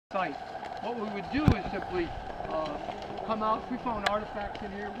site. What we would do is simply come out. If we found artifacts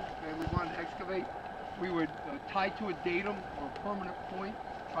in here and we wanted to excavate, we would tie to a datum or a permanent point,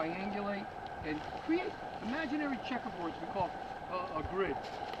 triangulate, and create imaginary checkerboards. We call a grid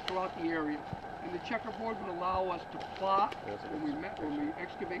throughout the area. And the checkerboard would allow us to plot when we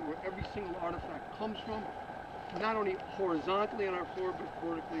excavate where every single artifact comes from, not only horizontally on our floor, but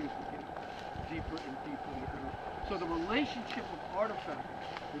vertically as we get deeper and deeper in the ground. So the relationship of artifacts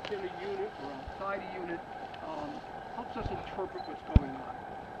within a unit or outside a unit helps us interpret what's going on.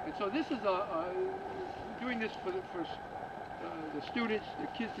 And so this is doing this for the students, the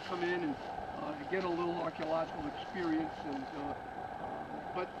kids to come in and get a little archaeological experience. And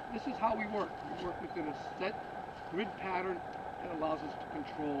but this is how we work. We work within a set grid pattern that allows us to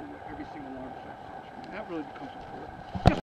control where every single artifact comes from. And that really becomes important.